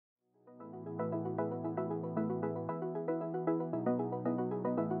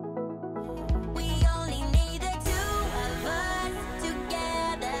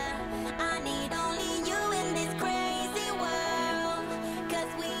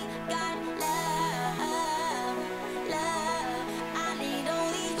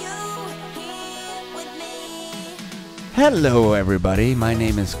Hello, everybody. My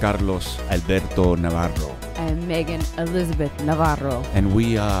name is Carlos Alberto Navarro. I'm Megan Elizabeth Navarro. And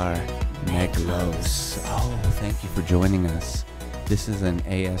we are MegLos. Oh, thank you for joining us. This is an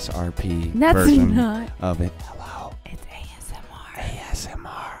ASRP version of it. Hello. It's ASMR.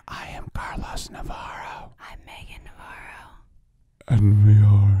 ASMR. I am Carlos Navarro. I'm Megan Navarro. And we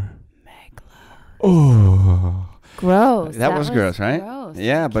are MegLos. Oh. Gross. That was gross, right? Gross.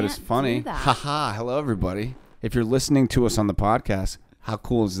 Yeah, You but it's can't funny. do that. Haha. Hello, everybody. If you're listening to us on the podcast, how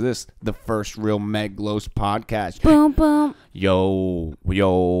cool is this? The first real MegLos podcast. Boom, boom. Yo,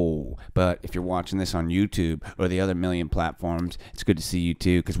 yo. But if you're watching this on YouTube or the other million platforms, it's good to see you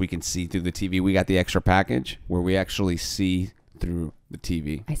too because we can see through the TV. We got the extra package where we actually see through the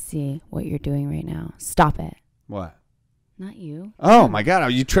TV. I see what you're doing right now. Stop it. What? Not you. Oh, my God.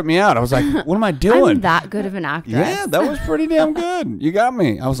 You tripped me out. I was like, what am I doing? I'm that good of an actress. Yeah, that was pretty damn good. You got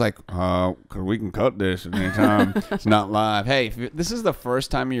me. I was like, we can cut this at any time. It's not live. Hey, if this is the first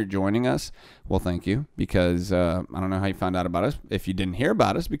time you're joining us, well, thank you, because I don't know how you found out about us. If you didn't hear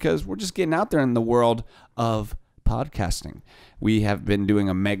about us, because we're just getting out there in the world of podcasting. We have been doing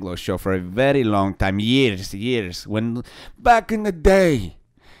a MegLos show for a very long time, years. When back in the day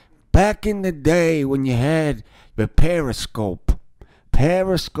when you had the Periscope.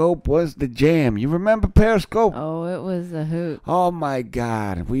 Periscope was the jam. You remember Periscope? Oh, it was a hoot. Oh, my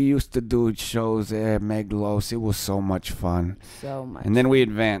God. We used to do shows there at MegLos. It was so much fun. So much. And then we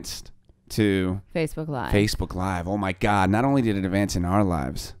advanced to Facebook Live. Facebook Live. Oh, my God. Not only did it advance in our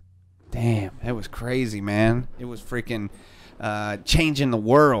lives. Damn. That was crazy, man. It was freaking changing the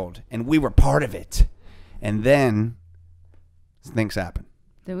world. And we were part of it. And then things happened.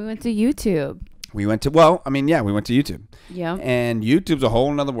 Then we went to YouTube. We went to, we went to YouTube. Yeah. And YouTube's a whole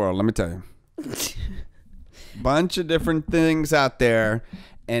nother world, let me tell you. Bunch of different things out there.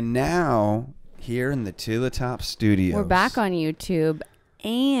 And now, here in the To The Top studios. We're back on YouTube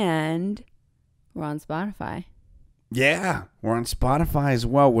and we're on Spotify. Yeah, we're on Spotify as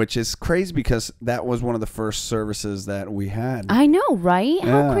well, which is crazy because that was one of the first services that we had. I know, right?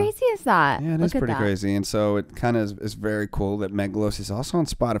 Yeah. How crazy is that? Yeah, it is pretty crazy. And so it kind of is very cool that MegLos is also on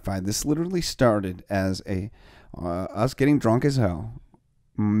Spotify. This literally started as us getting drunk as hell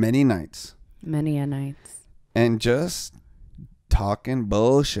many nights. Many a nights. And just talking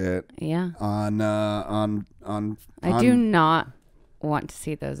bullshit. Yeah. On I do not want to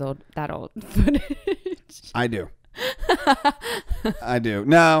see that old footage. I do. I do.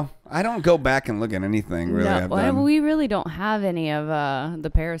 No, I don't go back and look at anything really. No, we really don't have any of the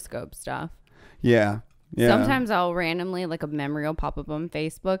Periscope stuff. Yeah. Sometimes I'll randomly, like a memory will pop up on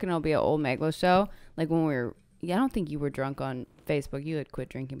Facebook and it'll be an old MegLos show. Like when we were, I don't think you were drunk on Facebook. You had quit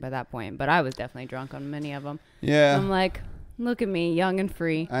drinking by that point, but I was definitely drunk on many of them. Yeah. I'm like, look at me, young and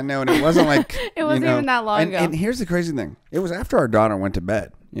free. I know, and it wasn't like it wasn't even that long ago. And here's the crazy thing: it was after our daughter went to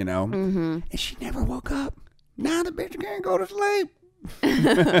bed, and she never woke up. Now the bitch can't go to sleep.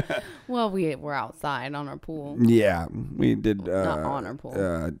 Well, we were outside on our pool. Yeah, we did. Not on our pool.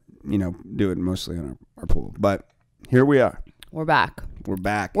 Do it mostly on our pool. But here we are. We're back. We're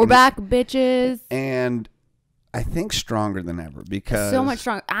back. We're back, bitches. And I think stronger than ever because so much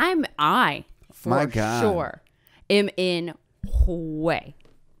stronger. I for sure am in way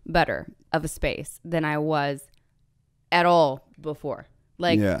better of a space than I was at all before.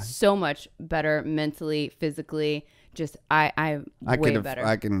 Like so much better mentally, physically. Just I'm way better.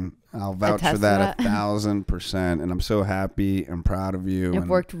 I'll vouch for that 1,000%. And I'm so happy and proud of you. I've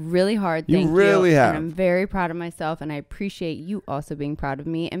worked really hard. Thank you. You really have. And I'm very proud of myself. And I appreciate you also being proud of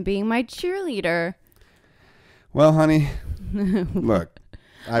me and being my cheerleader. Well, honey, look,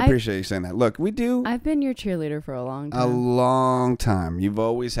 I appreciate you saying that. Look, I've been your cheerleader for a long time. A long time. You've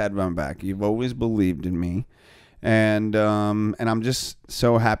always had my back. You've always believed in me. And I'm just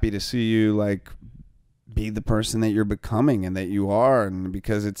so happy to see you like be the person that you're becoming and that you are, and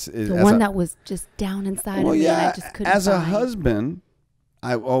because it's the one that was just down inside of me and I just couldn't as a husband,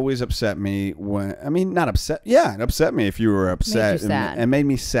 I always upset me when not upset. Yeah, it upset me if you were upset. Made it made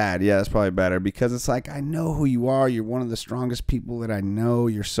me sad. Yeah, that's probably better because it's like I know who you are. You're one of the strongest people that I know.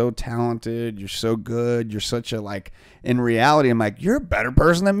 You're so talented. You're so good. You're such a like. In reality, I'm like you're a better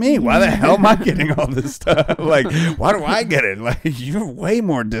person than me. Why the hell am I getting all this stuff? Like, why do I get it? Like, you're way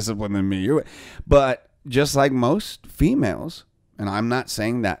more disciplined than me. But just like most females. And I'm not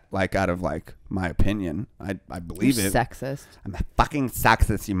saying that like out of like my opinion. I believe You're it. Sexist. I'm a fucking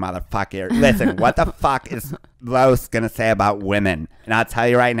sexist, you motherfucker. Listen, what the fuck is Los gonna say about women? And I'll tell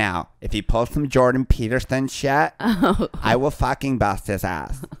you right now, if he pulls some Jordan Peterson shit, I will fucking bust his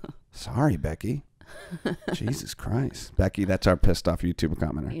ass. Sorry, Becky. Jesus Christ. Becky, that's our pissed off YouTube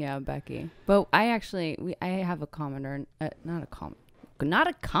commenter. Yeah, Becky. But I have a commenter, not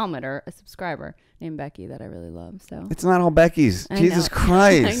a commenter, a subscriber named Becky that I really love. So it's not all Becky's. Jesus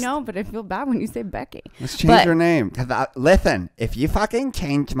Christ. I know, but I feel bad when you say Becky. Let's change her name. Listen, if you fucking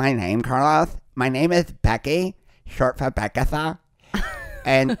change my name, Carlos, my name is Becky, short for Beckatha.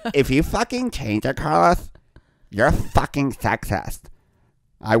 And if you fucking change it, Carlos, you're a fucking sexist.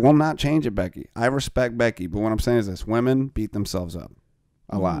 I will not change it, Becky. I respect Becky, but what I'm saying is this: women beat themselves up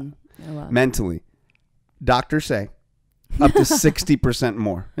a lot mentally. Doctors say up to 60%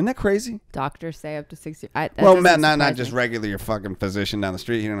 more. Isn't that crazy? Doctors say up to 60. Well, not just regular your fucking physician down the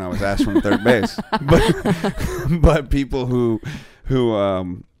street. You don't always ask from third base, but people who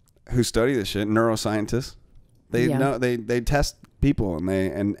study this shit, neuroscientists, they know they test people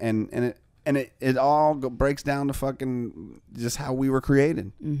and it all breaks down to fucking just how we were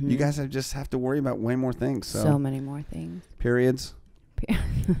created. You guys just have to worry about way more things. So many more things. Periods,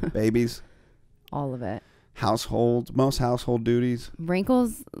 babies, all of it. Most household duties.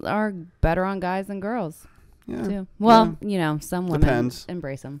 Wrinkles are better on guys than girls. Yeah. Too. Well, you know, some women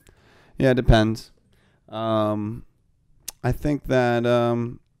embrace them. Yeah, it depends. I think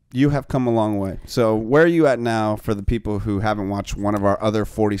that you have come a long way. So where are you at now for the people who haven't watched one of our other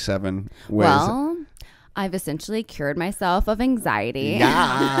 47 ways? Well, I've essentially cured myself of anxiety.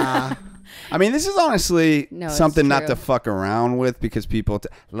 Yeah. I mean, this is honestly something not to fuck around with because people...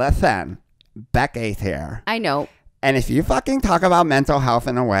 Listen, Becky's here. I know. And if you fucking talk about mental health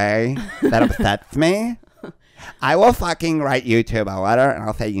in a way that upsets me, I will fucking write YouTube a letter and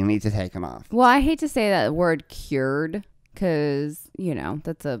I'll say you need to take them off. Well, I hate to say that word cured because, you know,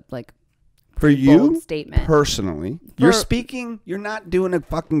 that's a for you statement. Personally, you're speaking, you're not doing a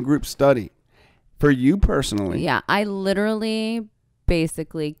fucking group study. For you personally. Yeah, I literally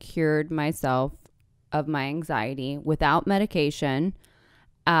basically cured myself of my anxiety without medication.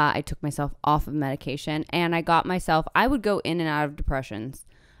 I took myself off of medication and I would go in and out of depressions,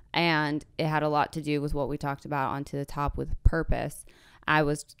 and it had a lot to do with what we talked about onto the top with purpose. I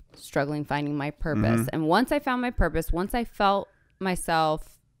was struggling finding my purpose. And once I found my purpose, once I felt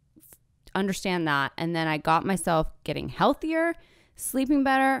myself understand that, and then I got myself getting healthier, sleeping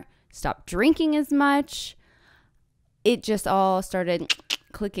better, stopped drinking as much, it just all started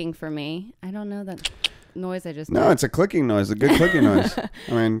clicking for me. I don't know that noise I just No, did. it's a clicking noise, a good clicking noise. I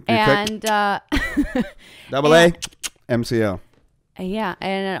mean, and double A, MCO. Yeah,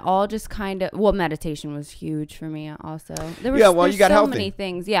 and it all just kind of, meditation was huge for me also. There was, you got so healthy. Many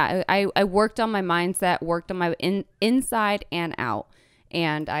things. Yeah, I worked on my mindset, worked on my inside and out,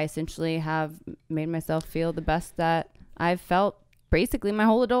 and I essentially have made myself feel the best that I've felt basically my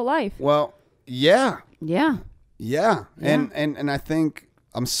whole adult life. Well, yeah. Yeah. Yeah. And I think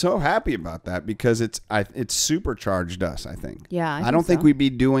I'm so happy about that because it's supercharged us, I think. Yeah. I don't think we'd be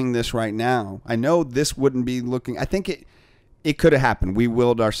doing this right now. I know this wouldn't be looking, I think it could have happened. We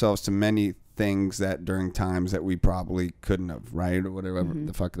willed ourselves to many things that during times that we probably couldn't have, right? Or whatever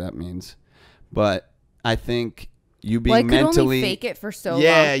the fuck that means. But I think you being mentally... I could only fake it for so long.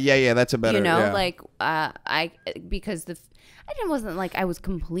 Yeah. That's a better... You know, because it wasn't like I was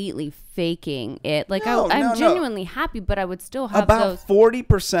completely faking it. Like I'm genuinely happy, but I would still have about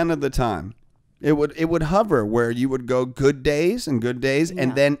 40% of the time. It would hover where you would go good days, and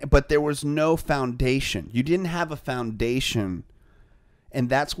then but there was no foundation. You didn't have a foundation, and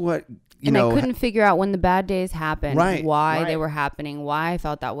that's what I couldn't figure out when the bad days happened, why they were happening, why I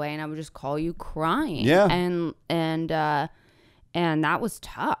felt that way, and I would just call you crying, and that was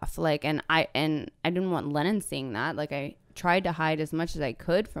tough. Like, and I didn't want Lennon seeing that. Like, I tried to hide as much as I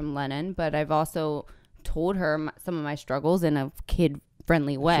could from Lennon, but I've also told her some of my struggles in a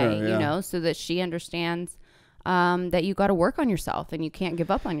kid-friendly way, you know, so that she understands that you got to work on yourself and you can't give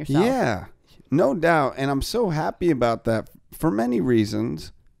up on yourself. Yeah, no doubt. And I'm so happy about that for many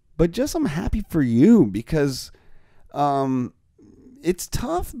reasons, but just I'm happy for you because it's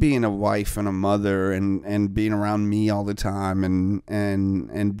tough being a wife and a mother and being around me all the time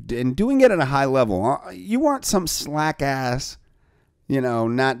and doing it at a high level. You weren't some slack ass,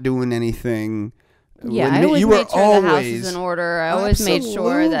 not doing anything. Yeah, I always made sure the house was in order. I always made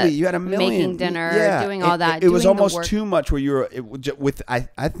sure that you had a million, making dinner, doing all that. It was almost too much where you were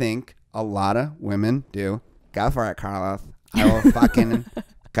I think a lot of women do. Go for it, Carlos. I will fucking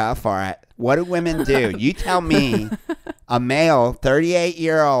go for it. What do women do? You tell me, a male,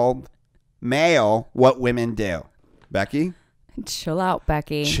 38-year-old male, what women do. Becky? Chill out,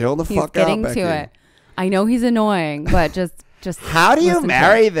 Becky. Chill the fuck out, Becky. He's getting to it. I know he's annoying, but just how do you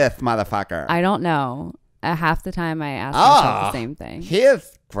marry this motherfucker? I don't know. Half the time I ask myself the same thing. He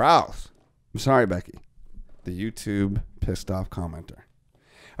is gross. I'm sorry, Becky. The YouTube pissed off commenter.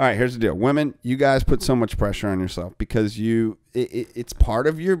 All right, here's the deal. Women, you guys put so much pressure on yourself because it's part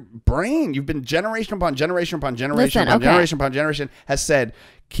of your brain. You've been generation upon generation upon generation generation upon generation has said,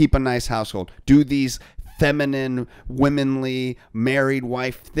 keep a nice household. Do these feminine, womanly, married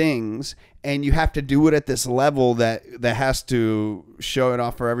wife things. And you have to do it at this level that has to show it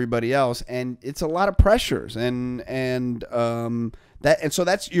off for everybody else. And it's a lot of pressures. And so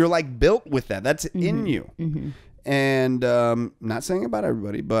that's, you're like built with that. That's in you. And not saying about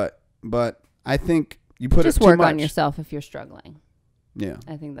everybody, but I think you put just it too work much on yourself if you're struggling. Yeah,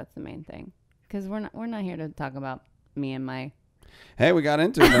 I think that's the main thing, because we're not here to talk about me and my. Hey, we got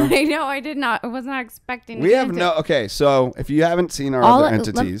into it though. I know, I was not expecting. We have no. Okay, so if you haven't seen our other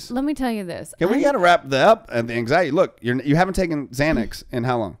entities, let me tell you this. Okay, we got to wrap that up. And the anxiety. Look, you haven't taken Xanax in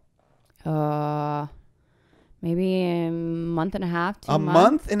how long? Maybe a month and a half. A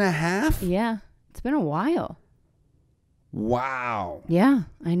month and a half? Yeah, it's been a while. Wow. Yeah,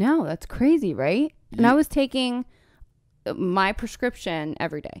 I know. That's crazy, right? And I was taking my prescription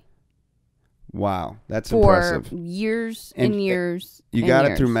every day. Wow, that's impressive. For years and years. You got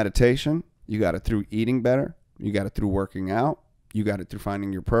it through meditation. You got it through eating better. You got it through working out. You got it through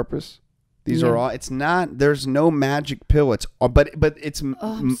finding your purpose. These are all. It's not. There's no magic pill. It's. But it's.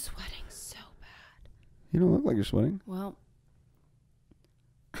 Oh, I'm sweating so bad. You don't look like you're sweating. Well.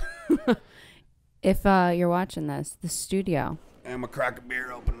 If you're watching this, the studio. I'm going to crack a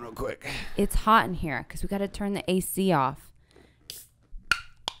beer open real quick. It's hot in here because we got to turn the AC off.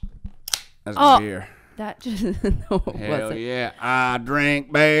 That's beer. That just no, Hell yeah. I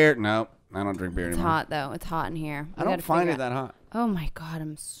drink beer. Nope. I don't drink beer anymore. It's hot, though. It's hot in here. I don't find it that hot. Oh, my God.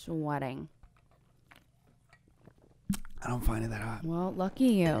 I'm sweating. I don't find it that hot. Well, lucky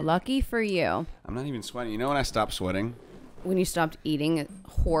you. Lucky for you. I'm not even sweating. You know when I stopped sweating? When you stopped eating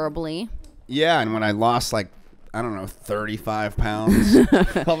horribly. Yeah, and when I lost, like, I don't know, 35 pounds.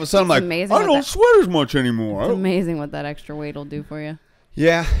 All of a sudden, I'm like, I don't sweat as much anymore. It's amazing what that extra weight will do for you.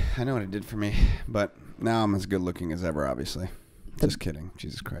 Yeah, I know what it did for me. But now I'm as good looking as ever, obviously. Just kidding.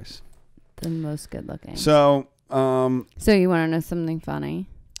 Jesus Christ. The most good looking. So you want to know something funny?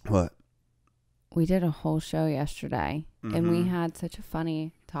 What? We did a whole show yesterday, and we had such a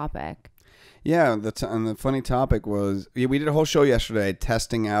funny topic. Yeah, and the funny topic was we did a whole show yesterday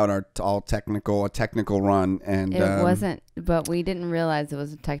testing out a technical run, and it wasn't. But we didn't realize it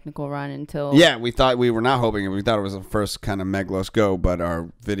was a technical run until we thought we were not hoping it. We thought it was the first kind of MegLos Go, but our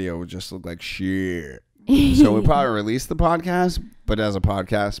video would just look like shit. So we probably released the podcast, but as a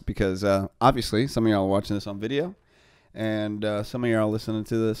podcast because obviously some of y'all are watching this on video, and some of y'all are listening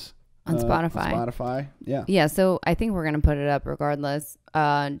to this. On Spotify. Yeah. So I think we're going to put it up regardless,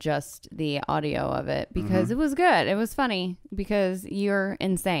 just the audio of it, because it was good. It was funny because you're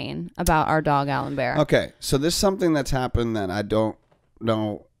insane about our dog, Alan Bear. Okay. So there's something that's happened that I don't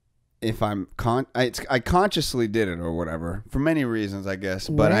know if I consciously did it or whatever for many reasons, I guess.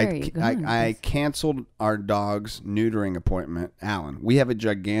 But I canceled our dog's neutering appointment, Alan. We have a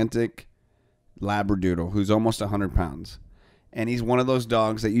gigantic labradoodle who's almost 100 pounds. And he's one of those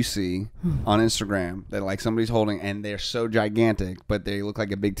dogs that you see on Instagram that like somebody's holding, and they're so gigantic, but they look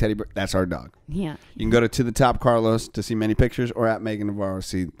like a big teddy bear. That's our dog. Yeah. You can go to the top Carlos to see many pictures, or at Megan Navarro to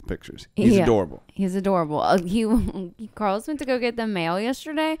see the pictures. He's adorable. He's adorable. Carlos went to go get the mail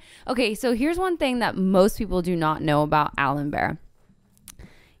yesterday. Okay, so here's one thing that most people do not know about Alan Bear.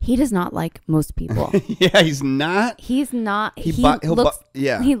 He does not like most people. Yeah, he's not. He's not. He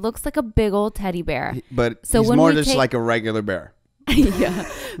looks like a big old teddy bear. But he's more just like a regular bear. Yeah.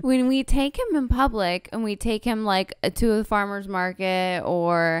 When we take him in public and we take him like to a farmer's market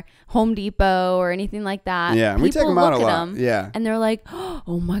or Home Depot or anything like that. Yeah, we take him out a lot. Yeah. And they're like,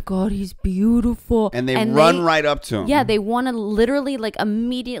 oh my God, he's beautiful. And they run right up to him. Yeah, they want to literally like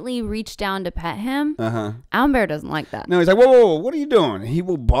immediately reach down to pet him. Alan Bear doesn't like that. No, he's like, whoa, what are you doing? He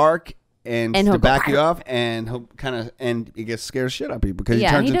will bark and to back you off, and he'll and he gets scared shit out of people because he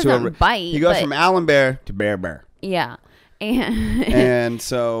turns into a bite. He goes from Alan Bear to Bear. Yeah. And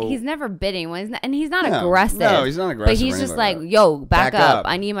so he's never biting when he's not aggressive. No, he's not aggressive. But he's just like, yo, back up.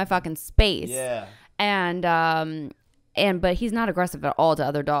 I need my fucking space. Yeah. But he's not aggressive at all to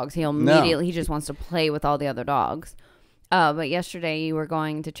other dogs. He just wants to play with all the other dogs. But yesterday you were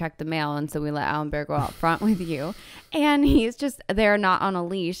going to check the mail, and so we let Alan Bear go out front with you, and he's just there, not on a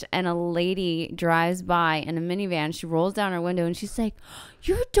leash, and a lady drives by in a minivan. She rolls down her window and she's like,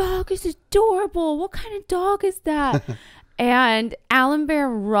 your dog is adorable. What kind of dog is that? And Alan Bear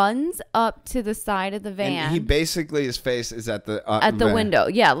runs up to the side of the van. And he basically, his face is at the window.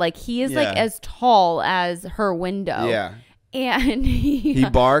 Yeah, like he is like as tall as her window. Yeah. And he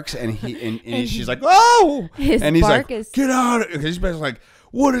barks, and she's like, "Oh!" And he's like, "Get out!" Because he's basically like,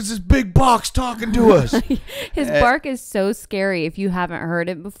 "What is this big box talking to us?" His bark is so scary. If you haven't heard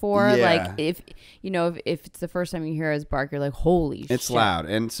it before, like if it's the first time you hear his bark, you're like, "Holy shit!" It's loud,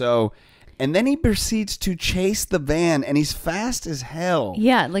 and then he proceeds to chase the van, and he's fast as hell.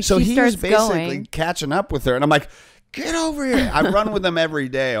 Yeah, like so he starts basically catching up with her, and I'm like, "Get over here!" I run with him every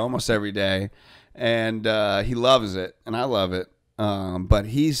day, almost every day. And he loves it, and I love it. But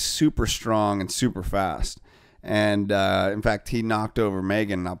he's super strong and super fast. And in fact, he knocked over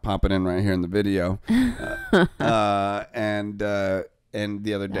Megan. I'll pop it in right here in the video. And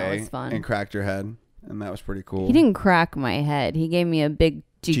the other day, and cracked your head, and that was pretty cool. He didn't crack my head. He gave me a big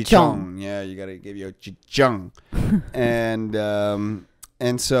chichong. Yeah, you gotta give you a chichong.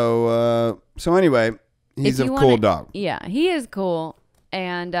 and so anyway, he's a cool dog. Yeah, he is cool.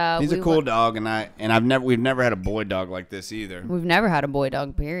 And he's a cool dog, and we've never had a boy dog like this either. We've never had a boy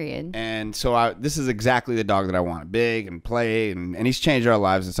dog, period. And so this is exactly the dog that I want. Big and play, and he's changed our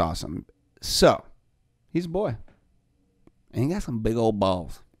lives. It's awesome. So he's a boy, and he got some big old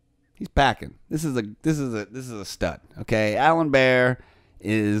balls. He's packing. This is a stud. Okay, Alan Bear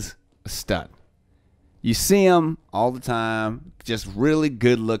is a stud. You see them all the time, just really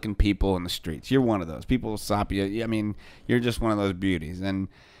good-looking people in the streets. You're one of those. People will stop you. I mean, you're just one of those beauties. And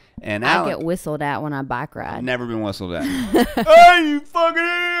I Alan, get whistled at when I bike ride. Never been whistled at. Hey, you fucking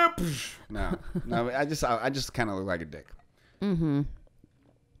idiot! No. I just kind of look like a dick. Mm-hmm.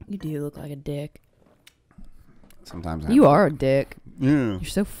 You do look like a dick. Sometimes you are a dick. Yeah. You're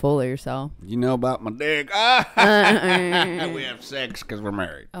so full of yourself. You know about my dick. We have sex because we're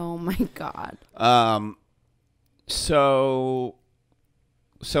married. Oh my God. So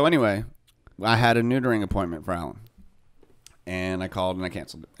anyway, I had a neutering appointment for Alan, and I called and I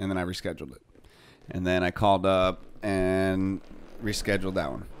canceled it, and then I rescheduled it, and then I called up and rescheduled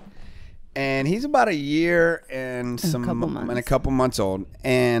that one. And he's about a year and a couple months old,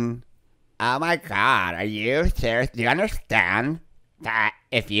 and oh my God, are you serious? Do you understand that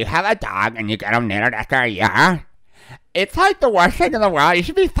if you have a dog and you get him neutered after a year, it's like the worst thing in the world? You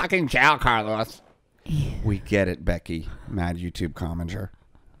should be fucking jail, Carlos. We get it, Becky, mad YouTube commenter.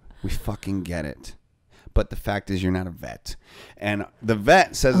 We fucking get it. But the fact is you're not a vet. And the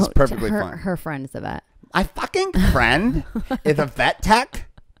vet says it's perfectly fine. Her friend is a vet. My fucking friend is a vet tech.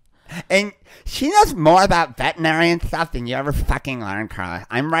 And she knows more about veterinarian stuff than you ever fucking learned, Carlos.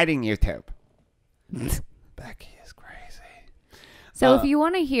 I'm writing YouTube. Becky is crazy. So if you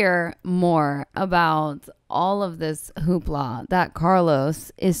want to hear more about all of this hoopla that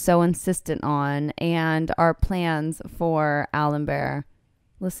Carlos is so insistent on and our plans for Alan Bear,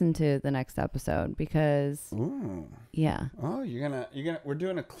 listen to the next episode because yeah. Oh, we're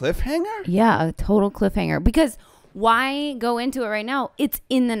doing a cliffhanger? Yeah, a total cliffhanger. Because why go into it right now? It's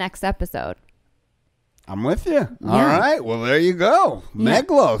in the next episode. I'm with you. Yeah. All right. Well, there you go. Yeah.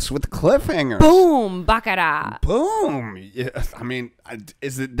 MegLos with the cliffhangers. Boom. Baccarat. Boom. Yeah. I mean,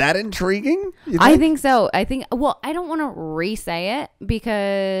 is it that intriguing? I think so. Well, I don't want to re-say it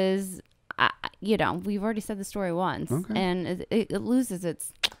because, we've already said the story once. Okay. And it loses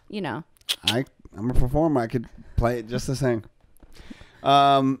its, I'm a performer. I could play it just the same.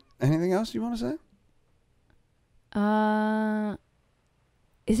 Anything else you want to say?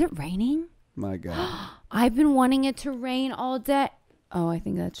 Is it raining? My God. I've been wanting it to rain all day. Oh, I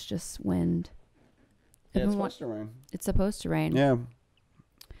think that's just wind. Yeah, it's supposed to rain. It's supposed to rain. Yeah.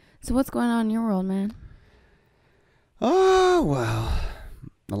 So what's going on in your world, man? Oh, well,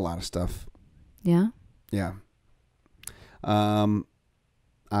 a lot of stuff. Yeah? Yeah. I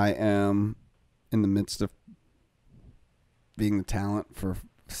am in the midst of being the talent for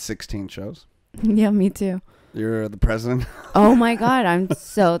 16 shows. Yeah, me too. You're the president. Oh my God, I'm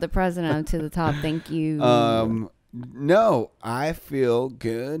so the president. I'm to the top. Thank you. No, I feel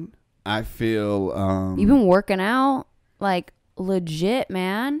good. I feel you've been working out like legit,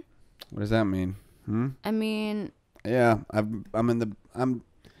 man. What does that mean? I mean, yeah, I'm in the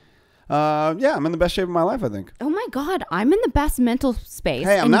best shape of my life, I think. Oh my God, I'm in the best mental space.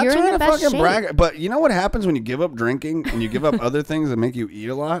 Hey, I'm not trying to fucking brag, but you know what happens when you give up drinking and you give up other things that make you eat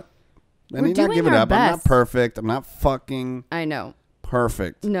a lot? I need not give it up. I'm not perfect. I'm not fucking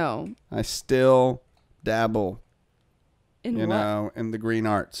perfect. No. I still dabble, in in the green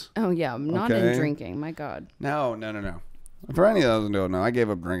arts. Oh, yeah. I'm not in drinking. My God. No. For any of those who don't know, I gave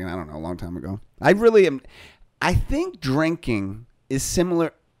up drinking, I don't know, a long time ago. I really am. I think drinking is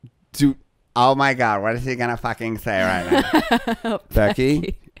similar to, oh my God, what is he going to fucking say right now?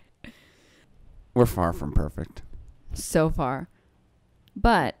 Becky, we're far from perfect. So far.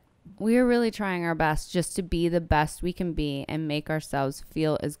 But we're really trying our best just to be the best we can be and make ourselves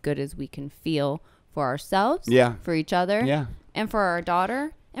feel as good as we can feel for ourselves, for each other, and for our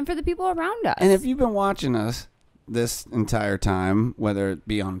daughter, and for the people around us. And if you've been watching us this entire time, whether it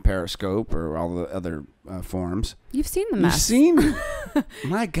be on Periscope or all the other forms, you've seen the mess. You've seen,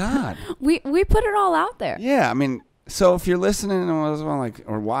 my God. We put it all out there. Yeah, I mean, so if you're listening and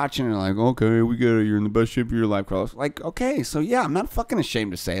or watching and like, okay, we get it, you're in the best shape of your life, Carlos. Like, okay, so yeah, I'm not fucking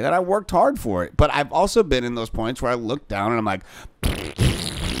ashamed to say that. I worked hard for it. But I've also been in those points where I look down and I'm like,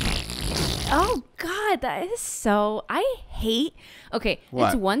 oh God, that is so, I hate, okay, what?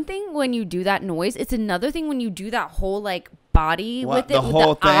 It's one thing when you do that noise. It's another thing when you do that whole like body what? with it, the with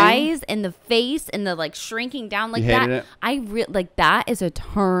whole the thing? Eyes and the face and the like shrinking down like you that. It? Like that is a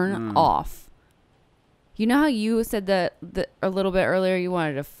turn off. You know how you said that a little bit earlier you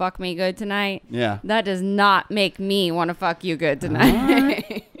wanted to fuck me good tonight? Yeah. That does not make me want to fuck you good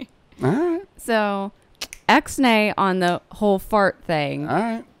tonight. All right. So, X-nay on the whole fart thing. All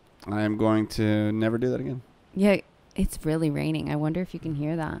right. I am going to never do that again. Yeah, it's really raining. I wonder if you can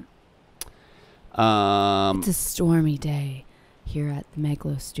hear that. It's a stormy day here at the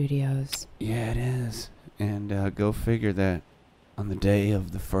MegLos Studios. Yeah, it is. And go figure that on the day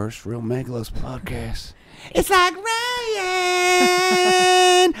of the first real MegLos podcast, it's like rain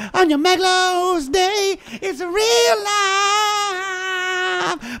on your MegLos day. It's a real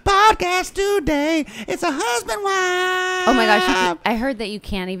life podcast today. It's a husband wife. Oh my gosh! I heard that you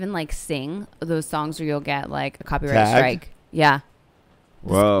can't even like sing those songs, or you'll get like a copyright strike. Yeah.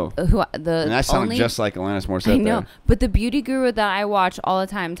 Whoa. And that sounded just like Alanis Morissette. I know, there. but the beauty guru that I watch all the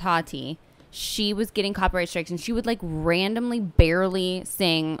time, Tati, she was getting copyright strikes, and she would like randomly barely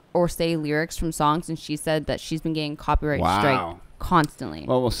sing or say lyrics from songs, and she said that she's been getting copyright strike constantly.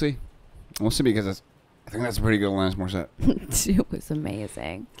 Well, we'll see. We'll see, because I think that's a pretty good Alanis Morissette. It was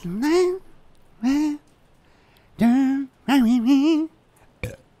amazing.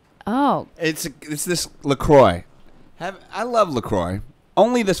 Oh, it's this LaCroix. I love LaCroix.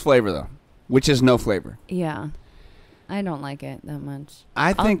 Only this flavor though, which is no flavor. Yeah. I don't like it that much.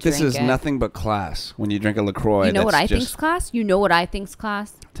 I think this is nothing but class when you drink a LaCroix. You know what I think's class? You know what I think's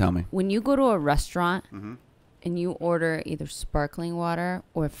class? Tell me. When you go to a restaurant and you order either sparkling water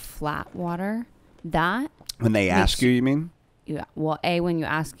or flat water, that when they ask you mean? Yeah. Well, A, when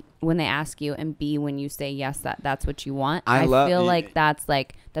they ask you, and B, when you say yes, that's what you want. I feel like that's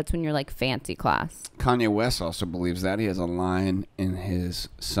when you're like fancy class. Kanye West also believes that. He has a line in his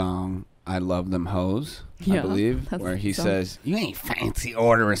song I Love Them Hoes, I believe, where he says, you ain't fancy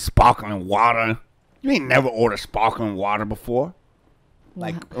ordering sparkling water. You ain't never ordered sparkling water before.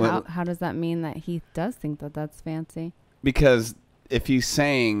 Well, like, how does that mean that he does think that that's fancy? Because if he's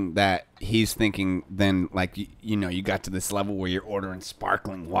saying that, he's thinking then, like, you know, you got to this level where you're ordering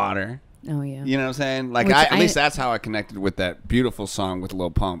sparkling water. Oh, yeah. You know what I'm saying? Like, at least that's how I connected with that beautiful song with Lil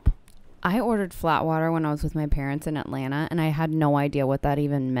Pump. I ordered flat water when I was with my parents in Atlanta, and I had no idea what that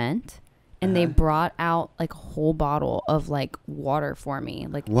even meant. And they brought out like a whole bottle of like water for me.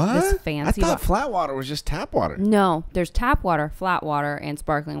 Like what? This fancy I thought flat water was just tap water. No, there's tap water, flat water, and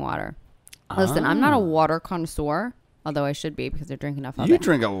sparkling water. Listen, I'm not a water connoisseur, although I should be because they're drinking enough of it. You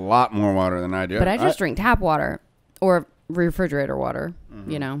drink a lot more water than I do. But I just drink tap water or refrigerator water,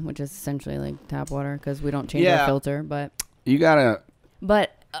 you know, which is essentially like tap water because we don't change our filter. But you gotta.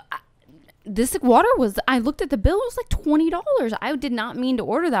 But this water was, I looked at the bill, it was like $20. I did not mean to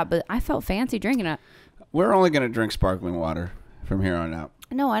order that, but I felt fancy drinking it. We're only going to drink sparkling water from here on out.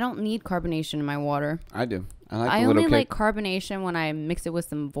 No, I don't need carbonation in my water. I do. I only like carbonation when I mix it with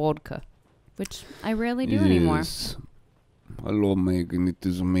some vodka, which I rarely do anymore. Hello, Megan. It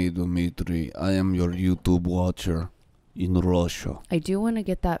is me, Dmitry. I am your YouTube watcher in Russia. I do want to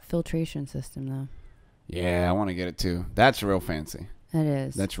get that filtration system, though. Yeah, I want to get it, too. That's real fancy. It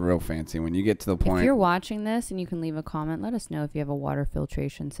is. That's real fancy. When you get to the point. If you're watching this and you can leave a comment, let us know if you have a water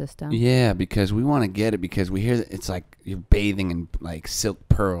filtration system. Yeah, because we want to get it because we hear that it's like you're bathing in like silk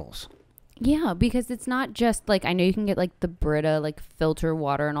pearls. Yeah, because it's not just like, I know you can get like the Brita like filter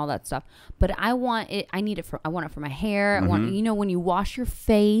water and all that stuff, but I want it. I want it for my hair. I want, you know, when you wash your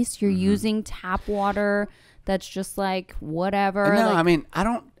face, you're using tap water. That's just like whatever. No, like, I mean, I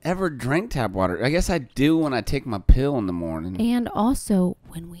don't ever drink tap water. I guess I do when I take my pill in the morning. And also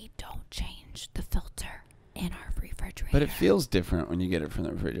when we don't change the filter in our refrigerator. But it feels different when you get it from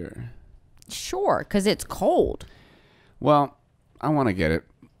the refrigerator. Sure, because it's cold. Well, I want to get it.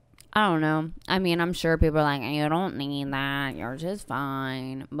 I don't know. I mean, I'm sure people are like, you don't need that. Yours is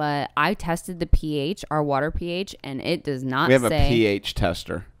fine. But I tested the pH, our water pH, and it does not say. We have a pH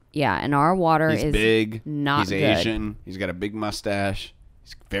tester. Yeah, and our water is big. not He's good. Asian. He's got a big mustache.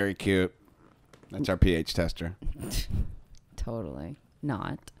 It's very cute. That's our pH tester. Totally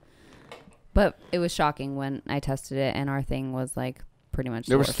not. But it was shocking when I tested it, and our thing was like pretty much.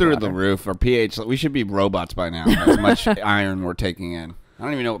 It was through the roof. Our pH. We should be robots by now. As much iron we're taking in. I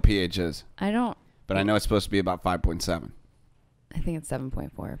don't even know what pH is. I don't. But I know it's supposed to be about 5.7. I think it's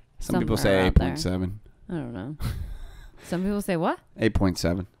 7.4. Some people say 8.7. I don't know. Some people say what?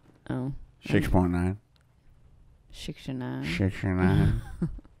 8.7. Oh. 6.9. 69. 69.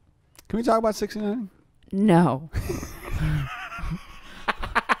 Can we talk about 69? No.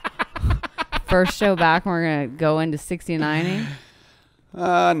 First show back, we're going to go into 69ing?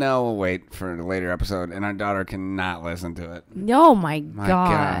 No, we'll wait for a later episode, and our daughter cannot listen to it. Oh, my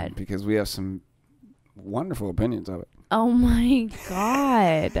God. Because we have some wonderful opinions of it. Oh, my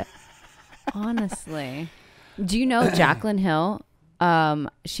God. Honestly. Do you know Jaclyn Hill?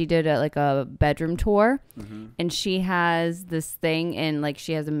 She did a bedroom tour, and she has this thing, and like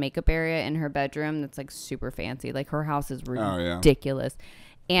she has a makeup area in her bedroom that's like super fancy. Like her house is ridiculous,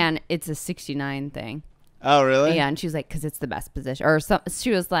 and it's a 69 thing. Oh, really? Yeah, and she was like, because it's the best position, or some.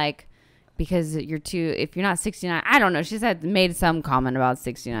 She was like, because if you're not 69, I don't know. She said made some comment about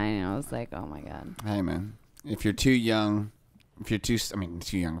 69, and I was like, oh my God. Hey man, if you're too young, if you're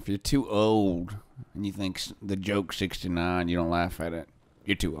too old. And you think the joke 69, you don't laugh at it.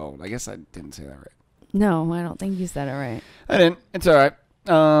 You're too old. I guess I didn't say that right. No, I don't think you said it right. I didn't. It's all right.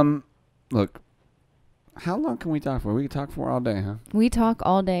 Look, how long can we talk for? We can talk for all day, huh? We talk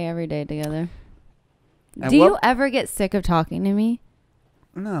all day, every day together. Do you ever get sick of talking to me?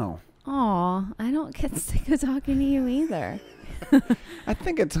 No. Aw, I don't get sick of talking to you either. I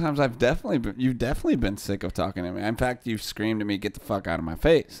think at times you've definitely been sick of talking to me. In fact, you've screamed at me, get the fuck out of my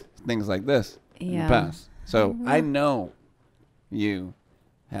face. Things like this. In the past. So I know you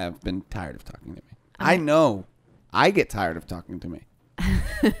have been tired of talking to me. I know I get tired of talking to me.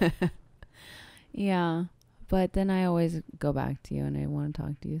 Yeah. But then I always go back to you and I want to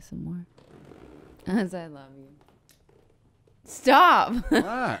talk to you some more. As I love you. Stop.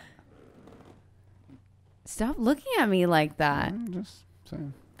 What? Stop looking at me like that. I'm just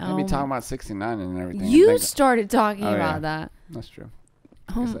saying. I'd be talking about 69 and everything. You started talking about that. That's true.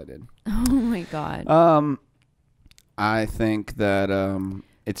 I guess I did. Oh my God. I think that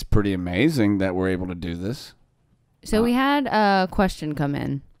it's pretty amazing that we're able to do this. So we had a question come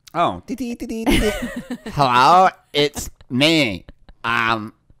in. Oh. Hello, it's me,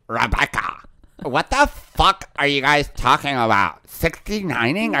 Rebecca. What the fuck are you guys talking about?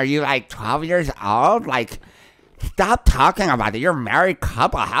 69ing? Are you like 12 years old? Like, stop talking about it. You're a married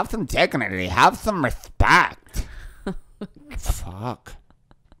couple. Have some dignity. Have some respect. Fuck.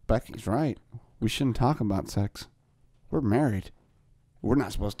 Becky's right. We shouldn't talk about sex. We're married. We're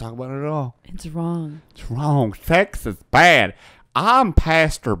not supposed to talk about it at all. It's wrong. It's wrong. Sex is bad. I'm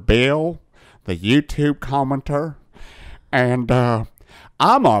Pastor Bill, the YouTube commenter, and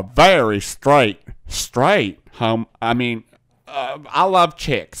I'm a very straight I love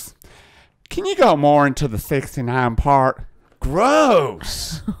chicks. Can you go more into the 69 part?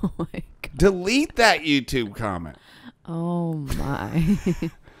 Gross. Oh my God. Delete that YouTube comment. Oh my.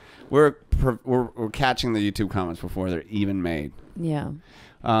 We're catching the YouTube comments before they're even made. Yeah.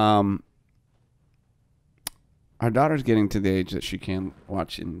 Our daughter's getting to the age that she can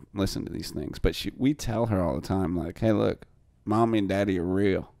watch and listen to these things, but we tell her all the time, like, hey, look, mommy and daddy are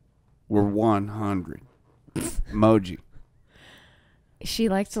real. We're 100. Emoji. She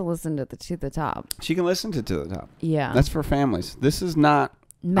likes to listen to the top. She can listen to the top. Yeah. That's for families. This is not.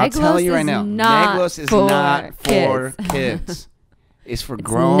 MegLos I'll tell you right now. MegLos is not for kids. It's for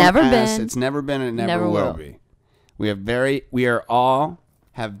grown ass. It's never been and never will be. We are all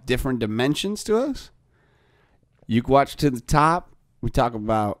have different dimensions to us. You can watch to the top. We talk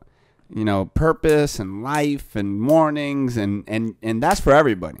about, purpose and life and mornings and that's for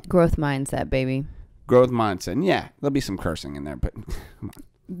everybody. Growth mindset, baby. Growth mindset. And yeah, there'll be some cursing in there, but come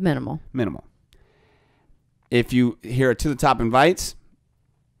on. Minimal. If you hear To the Top invites,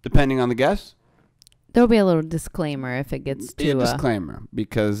 depending on the guest, there'll be a little disclaimer if it gets to a disclaimer,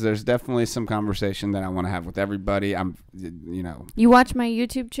 because there's definitely some conversation that I want to have with everybody. You watch my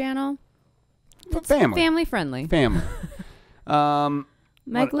YouTube channel? It's family friendly. Family.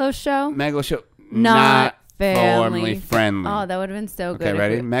 MegLos Show? MegLos Show. Not family friendly. Oh, that would have been so good. Okay,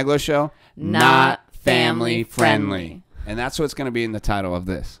 ready? MegLos Show. Not family friendly. And that's what's going to be in the title of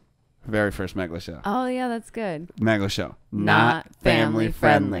this very first MegLos Show. Oh, yeah, that's good. MegLos Show. Not family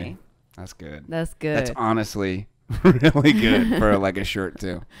friendly. That's good. That's good. That's honestly really good for like a shirt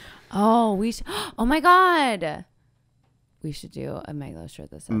too. Oh, oh my God. We should do a MegLos shirt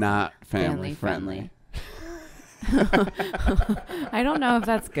this episode. Not family friendly. I don't know if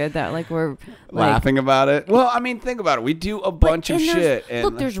that's good that like we're laughing about it. Well, I mean, think about it. We do a bunch of shit. And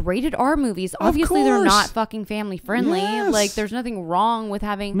look, there's rated R movies. Obviously, they're not fucking family friendly. Yes. Like, there's nothing wrong with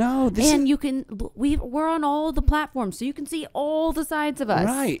having. No, you can. We're on all the platforms, so you can see all the sides of us.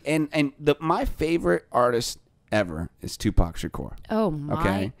 Right, and my favorite artist ever is Tupac Shakur. Oh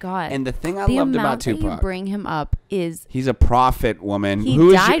my God! And the thing I loved about Tupac, that you bring him up is he's a prophet, woman. He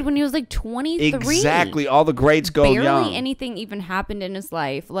died when he was like 23. Exactly. All the greats go young. Barely anything even happened in his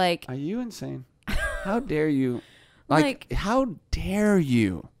life. Like, are you insane? How dare you? Like how dare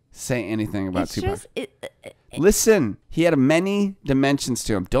you say anything about Tupac? Listen, he had many dimensions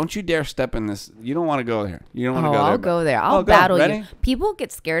to him. Don't you dare step in this. You don't want to go there. You don't want to go there. I'll go there. I'll battle you. People get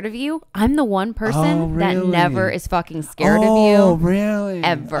scared of you. I'm the one person that never is fucking scared of you. Oh, really?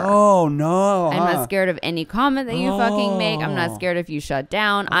 Ever. Oh, no. I'm not scared of any comment that you fucking make. I'm not scared if you shut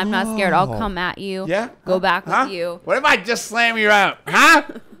down. I'm not scared. I'll come at you. Yeah? Go back with you. What if I just slam you out? Huh?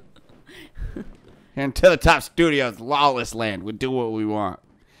 And to the top studios, lawless land. We do what we want.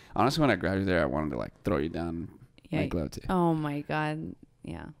 Honestly, when I grabbed you there, I wanted to like throw you down, make love to you. Oh my God!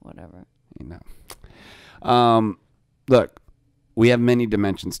 Yeah, whatever. You know, look, we have many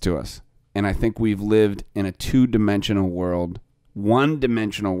dimensions to us, and I think we've lived in a two-dimensional world,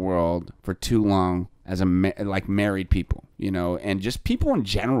 one-dimensional world for too long as like married people, you know, and just people in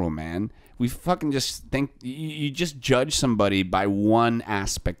general, man. We fucking just think you just judge somebody by one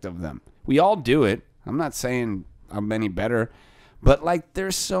aspect of them. We all do it. I'm not saying I'm any better. But, like,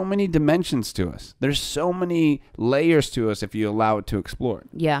 there's so many dimensions to us. There's so many layers to us if you allow it to explore.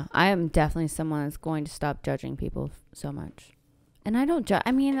 Yeah, I am definitely someone that's going to stop judging people so much. And I don't judge.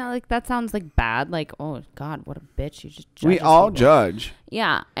 I mean, like, that sounds, like, bad. Like, oh, God, what a bitch. You just judge. We all judge.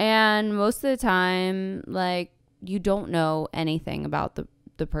 Yeah, and most of the time, like, you don't know anything about the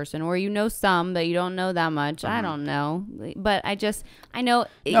person, or you know some, but you don't know that much. I don't know, but I know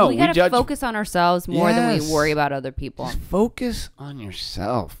we gotta focus on ourselves more than we worry about other people. Just focus on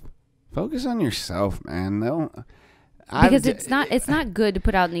yourself. Focus on yourself, man. Because it's not good to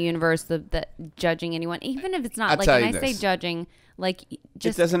put out in the universe that judging anyone, even if it's not like when I say judging, like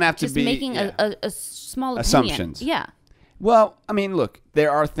just it doesn't have to be making a small assumptions. Opinion. Yeah. Well, I mean, look, there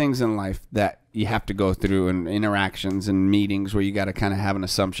are things in life that you have to go through and interactions and meetings where you got to kind of have an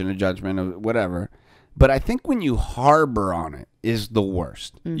assumption, a judgment, or whatever. But I think when you harbor on it is the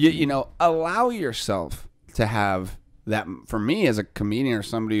worst. Mm-hmm. You know, allow yourself to have that. For me, as a comedian or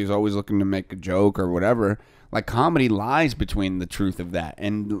somebody who's always looking to make a joke or whatever, like comedy lies between the truth of that.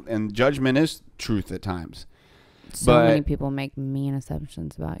 And judgment is truth at times. So many people make mean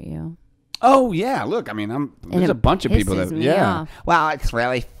assumptions about you. Oh, yeah. Look, I mean, there's a bunch of people that, yeah. Well, it's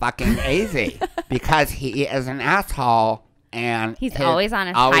really fucking easy because he is an asshole and he's always on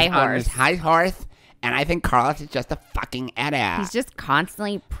his high horse. And I think Carlos is just a fucking idiot. He's just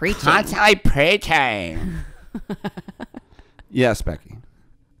constantly preaching. Yes, Becky.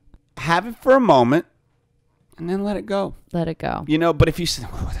 Have it for a moment and then let it go. Let it go. You know, but if you say,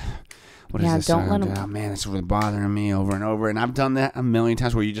 what is this? Don't let him. Oh, man, it's really bothering me over and over. And I've done that a million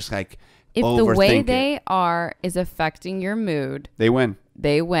times where you just like, if the way they are is affecting your mood, they win.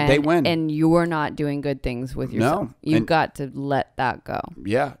 They win. And you are not doing good things with yourself. No. You've got to let that go.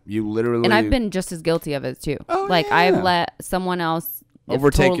 Yeah. You literally. And I've been just as guilty of it too. Oh, like yeah. I've let someone else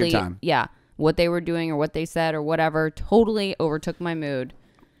overtake your time. Yeah. What they were doing or what they said or whatever totally overtook my mood.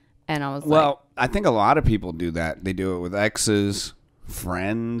 And I was I think a lot of people do that. They do it with exes,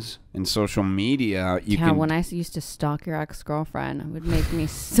 friends, and social media. When I used to stalk your ex-girlfriend, it would make me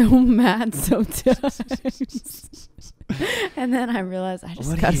so mad sometimes. And then I realized I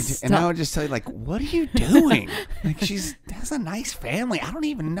just got to stop. And I would just tell you, like, what are you doing? Like, has a nice family. I don't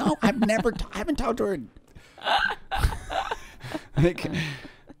even know. I haven't talked to her. Like,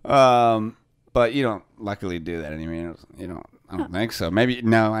 but you don't luckily do that anymore. You don't. I don't think so. Maybe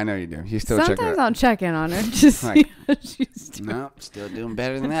no. I know you do. You still check her. Sometimes I'll check in on her. Just like, see how she's doing. No, still doing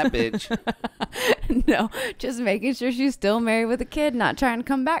better than that bitch. No, just making sure she's still married with a kid, not trying to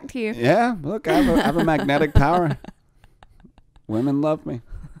come back to you. Yeah, look, I have a magnetic power. Women love me.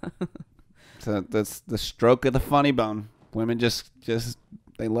 So that's the stroke of the funny bone. Women just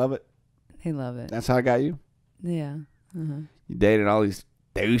they love it. They love it. That's how I got you. Yeah. Uh-huh. You dated all these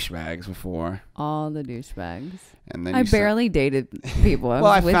douchebags before. All the douchebags. And then I barely dated people. Well,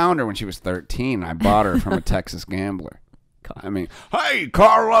 I found her when she was 13. I bought her from a Texas gambler. I mean, hey,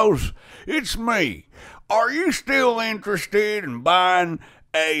 Carlos, it's me. Are you still interested in buying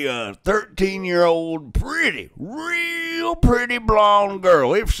a 13-year-old real pretty blonde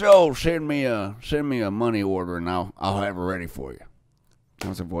girl? If so, send me a money order and I'll have her ready for you. That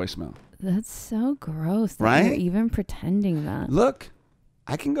was a voicemail. That's so gross. That Right? You're even pretending that. Look,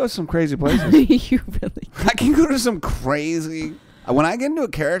 I can go some crazy places. You really can. I can go to some crazy. When I get into a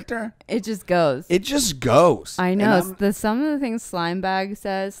character, It just goes. it just goes. I know. Some of the things Slimebag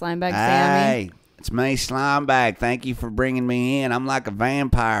says, Slimebag Sammy. Hey, it's me, Slimebag. Thank you for bringing me in. I'm like a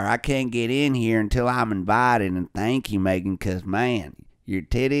vampire. I can't get in here until I'm invited. And thank you, Megan, because, man, your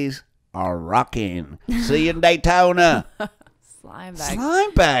titties are rocking. See you in Daytona. Slimebag.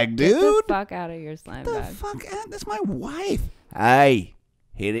 Slimebag, dude. Get the fuck out of your What the Slimebag. fuck? That's my wife. Hey,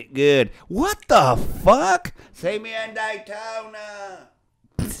 hit it good. What the fuck? See me in Daytona.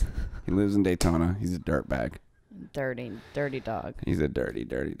 He lives in Daytona. He's a dirtbag. Dirty dog. He's a dirty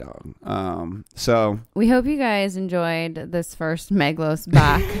dog. So we hope you guys enjoyed this first MegLos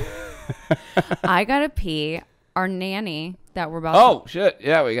back. I gotta pee. Our nanny that we're about shit.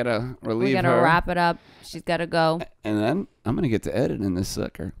 Yeah, we gotta relieve we gotta her. wrap it up. She's gotta go. And then I'm gonna get to editing this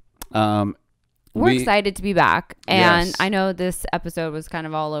sucker. We're excited to be back, and Yes. I know this episode was kind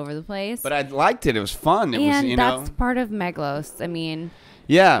of all over the place, But I liked it. It was fun. It was, you that's know. part of MegLos. I mean,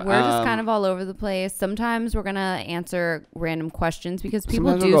 Yeah. we're just kind of all over the place. Sometimes we're gonna answer random questions because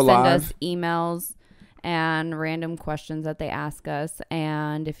people Sometimes do we'll send go us live. emails and random questions that they ask us.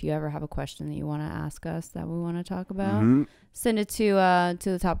 And if you ever have a question that you want to ask us that we want to talk about, send it to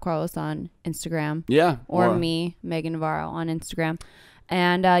the Top Carlos on Instagram. Yeah. Or me, Megan Navarro, on Instagram.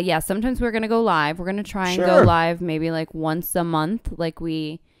 And sometimes we're gonna go live. We're gonna try and go Sure. live maybe like once a month, like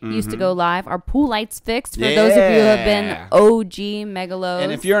we used to go live. Our pool light's fixed for those of you who have been OG Megalos.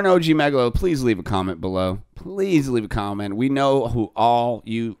 And if you're an OG Megalo, please leave a comment below. Please leave a comment. We know who all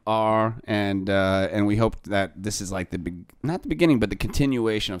you are, and we hope that this is like not the beginning, but the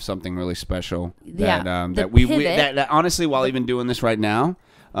continuation of something really special. Yeah, That the we pivot. that honestly, while even doing this right now,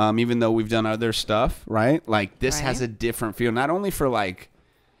 even though we've done other stuff, right? Like this Right. has a different feel, not only for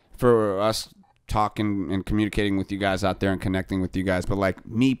us talking and communicating with you guys out there and connecting with you guys, but like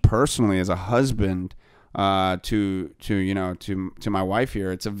me personally as a husband to my wife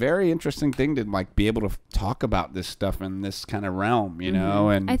here, it's a very interesting thing to like be able to talk about this stuff in this kind of realm, you know.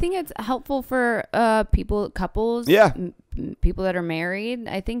 And I think it's helpful for couples, people that are married.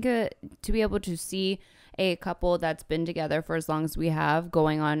 I think to be able to see a couple that's been together for as long as we have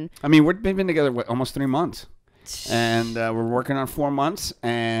going on. I mean, we've been together almost 3 months. And we're working on 4 months,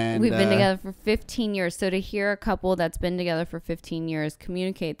 and we've been together for 15 years. So to hear a couple that's been together for 15 years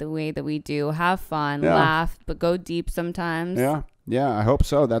communicate the way that we do, have fun, laugh, but go deep sometimes. Yeah, I hope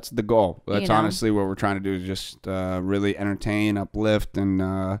so. That's the goal. That's You know. honestly what we're trying to do, is just really entertain, uplift, and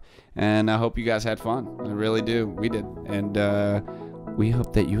I hope you guys had fun. I really do. We did. And we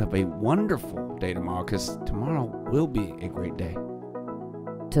hope that you have a wonderful day tomorrow, because tomorrow will be a great day.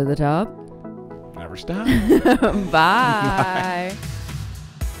 To the top. Never stop. Bye.